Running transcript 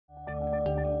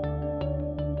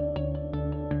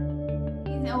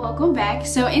and welcome back.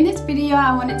 So in this video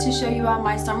I wanted to show you all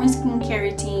my summer skincare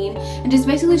routine and just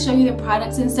basically show you the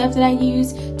products and stuff that I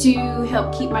use to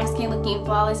help keep my skin looking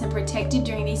flawless and protected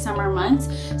during these summer months.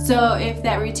 So if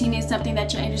that routine is something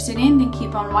that you're interested in, then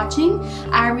keep on watching.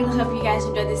 I really hope you guys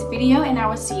enjoyed this video and I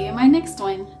will see you in my next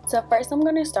one. So first I'm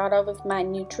going to start off with my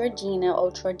Neutrogena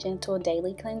Ultra Gentle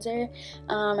Daily Cleanser,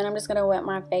 and I'm just going to wet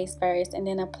my face first and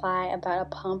then apply about a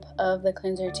pump of the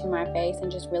cleanser to my face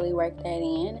and just really work that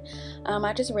in.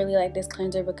 I just really like this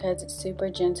cleanser because it's super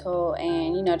gentle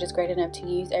and, you know, just great enough to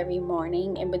use every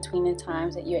morning in between the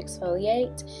times that you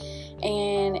exfoliate,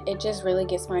 and it just really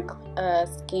gets my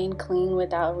skin clean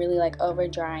without really like over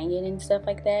drying it and stuff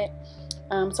like that.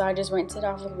 So I just rinse it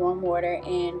off with warm water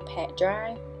and pat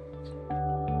dry.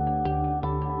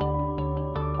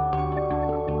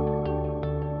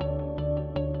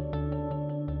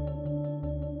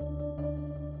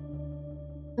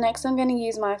 Next, I'm going to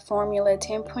use my Formula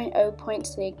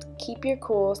 10.0.6 Keep Your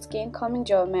Cool Skin Calming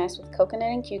Gel Mask with coconut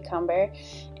and cucumber.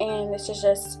 And this is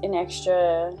just an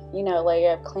extra, you know,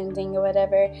 layer of cleansing or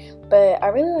whatever. But I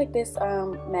really like this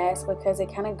mask because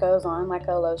it kind of goes on like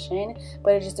a lotion,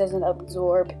 but it just doesn't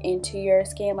absorb into your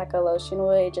skin like a lotion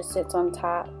would. It just sits on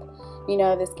top, you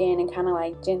know, of the skin and kind of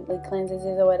like gently cleanses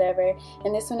it or whatever.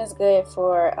 And this one is good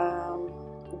for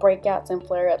breakouts and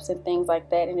flare-ups and things like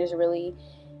that, and just really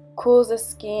cools the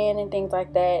skin and things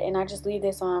like that. And I just leave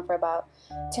this on for about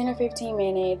 10 or 15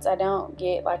 minutes. I don't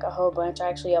get like a whole bunch. I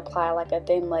actually apply like a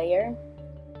thin layer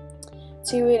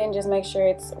to it and just make sure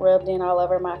it's rubbed in all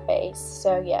over my face.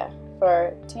 So yeah,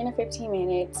 for 10 or 15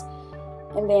 minutes,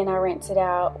 and then I rinse it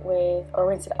off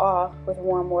with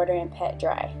warm water and pat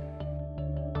dry.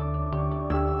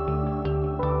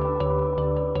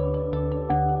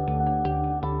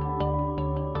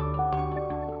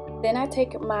 Then I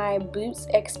take my Boots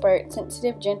Expert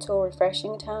Sensitive Gentle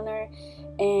Refreshing Toner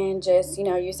and just, you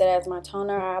know, use it as my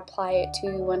toner. I apply it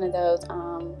to one of those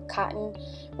cotton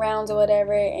rounds or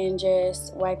whatever and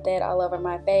just wipe that all over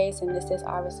my face. And this is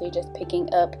obviously just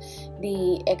picking up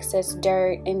the excess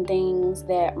dirt and things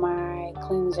that my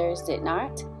cleansers did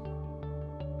not.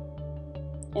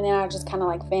 And then I'll just kind of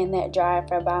like fan that dry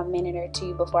for about a minute or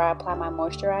two before I apply my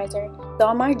moisturizer. So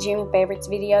on my June favorites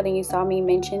video, then you saw me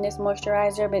mention this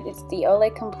moisturizer, but it's the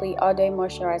Olay Complete All Day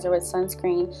Moisturizer with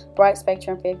Sunscreen Bright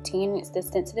Spectrum 15. It's the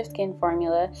sensitive skin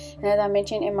formula. And as I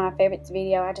mentioned in my favorites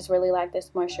video, I just really like this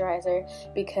moisturizer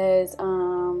because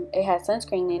it has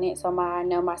sunscreen in it, so I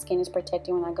know my skin is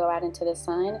protected when I go out into the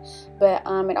sun. But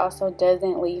it also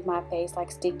doesn't leave my face like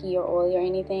sticky or oily or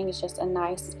anything. It's just a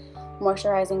nice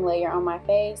moisturizing layer on my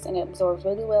face, and it absorbs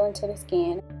really well into the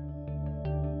skin.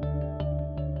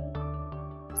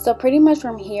 So pretty much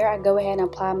from here I go ahead and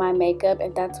apply my makeup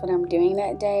if that's what I'm doing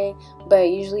that day, but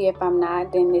usually if I'm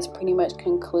not, then this pretty much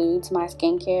concludes my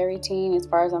skincare routine as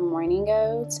far as my morning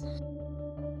goes.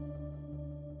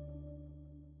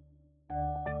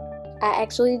 I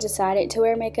actually decided to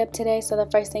wear makeup today, so the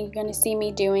first thing you're going to see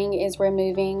me doing is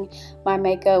removing my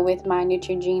makeup with my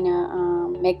Neutrogena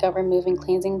makeup removing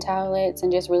cleansing towelettes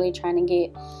and just really trying to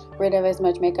get rid of as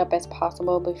much makeup as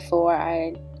possible before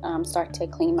I start to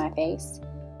clean my face.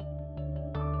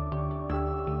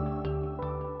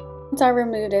 Once I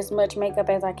removed as much makeup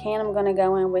as I can, I'm going to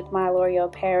go in with my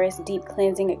L'Oreal Paris Deep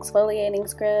Cleansing Exfoliating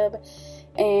Scrub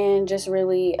and just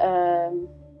really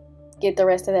get the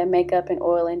rest of that makeup and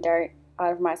oil and dirt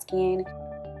out of my skin.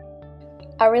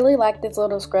 I really like this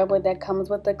little scrub that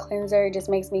comes with the cleanser. It just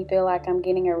makes me feel like I'm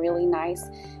getting a really nice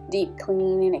deep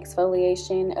clean and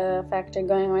exfoliation factor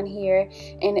going on here,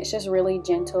 and it's just really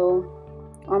gentle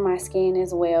on my skin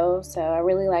as well, so I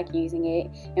really like using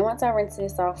it. And once I rinse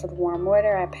this off with warm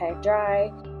water, I pat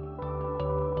dry.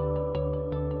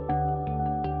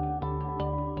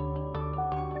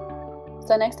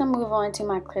 So next I move on to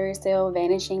my Clearasil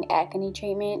Vanishing Acne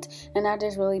Treatment, and I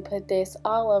just really put this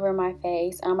all over my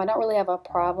face. I don't really have a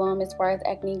problem as far as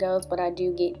acne goes, but I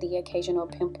do get the occasional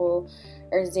pimple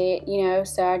or zit, you know,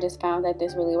 so I just found that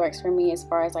this really works for me as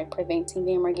far as like preventing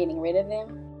them or getting rid of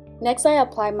them. Next, I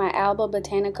applied my Alba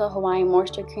Botanica Hawaiian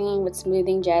Moisture Cream with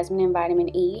Smoothing Jasmine and Vitamin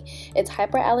E. It's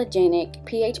hyperallergenic,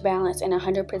 pH balanced, and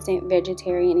 100%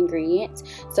 vegetarian ingredients.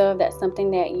 So if that's something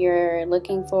that you're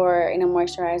looking for in a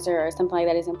moisturizer or something like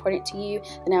that is important to you,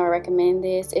 then I would recommend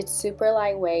this. It's super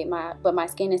lightweight, but my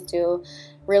skin is still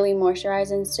really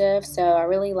moisturized and stuff, so I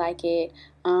really like it.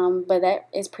 But that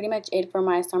is pretty much it for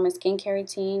my summer skincare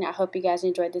routine. I hope you guys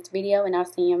enjoyed this video, and I'll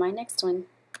see you in my next one.